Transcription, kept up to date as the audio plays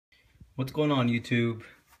What's going on, YouTube?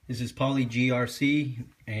 This is Paulie GRC,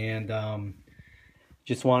 and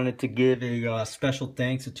just wanted to give a special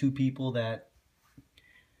thanks to two people that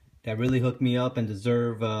really hooked me up and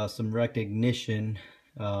deserve some recognition.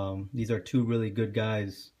 These are two really good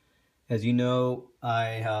guys. As you know,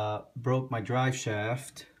 I broke my drive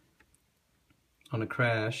shaft on a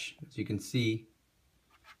crash. As you can see,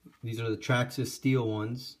 these are the Traxxas steel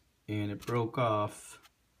ones, and it broke off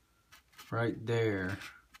right there.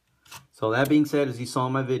 So that being said, as you saw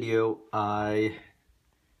in my video, I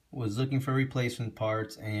was looking for replacement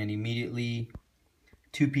parts, and immediately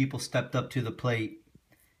two people stepped up to the plate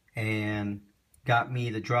and got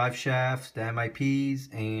me the drive shafts, the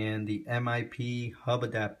MIPs, and the MIP hub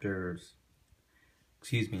adapters.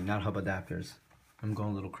 Excuse me, not hub adapters. I'm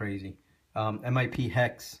going a little crazy. MIP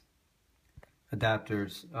hex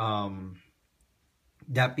adapters.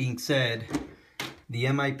 That being said, the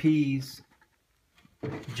MIPs,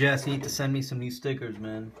 Jess, you need to send me some new stickers,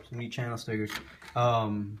 man. Some new channel stickers.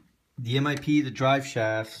 The MIP, the drive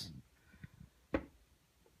shafts,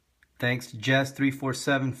 thanks to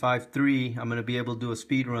Jess34753, I'm going to be able to do a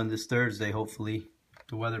speed run this Thursday, hopefully.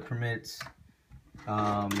 The weather permits.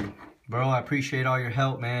 Bro, I appreciate all your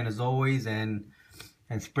help, man, as always, and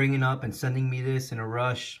springing up and sending me this in a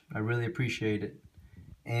rush. I really appreciate it.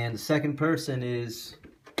 And the second person is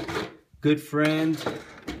good friend,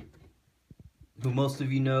 who most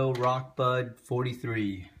of you know,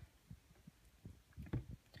 Rocbud43.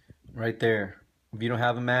 Right there. If you don't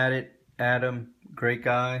have him at it, add him. Great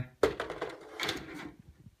guy.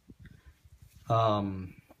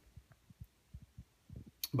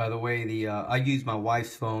 By the way, I use my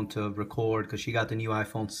wife's phone to record because she got the new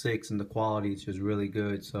iPhone 6 and the quality is just really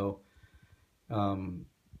good. So, I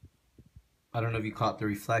don't know if you caught the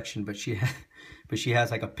reflection, but she has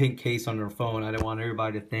like a pink case on her phone. I don't want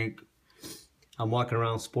everybody to think I'm walking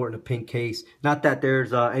around sporting a pink case. Not that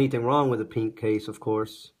there's anything wrong with a pink case, of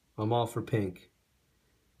course. I'm all for pink.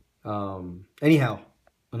 Anyhow,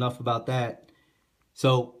 enough about that.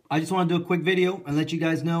 So I just want to do a quick video and let you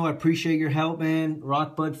guys know I appreciate your help, man.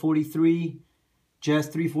 Rocbud43,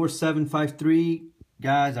 Jess34753.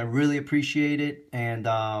 Guys, I really appreciate it. And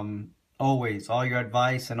always, all your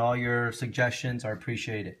advice and all your suggestions are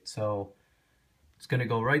appreciated. So it's going to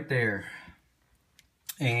go right there.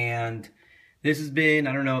 And this has been,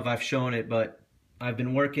 I don't know if I've shown it, but I've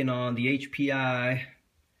been working on the HPI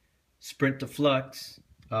Sprint to Flux.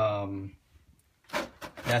 That's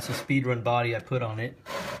a speedrun body I put on it.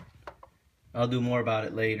 I'll do more about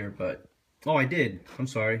it later, but oh, I did. I'm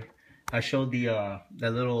sorry. I showed the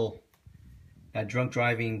that drunk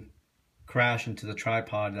driving crash into the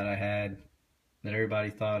tripod that I had, that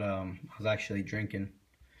everybody thought I was actually drinking.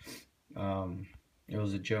 It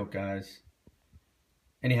was a joke, guys.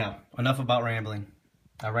 Anyhow, enough about rambling.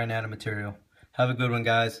 I ran out of material. Have a good one,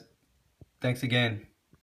 guys. Thanks again.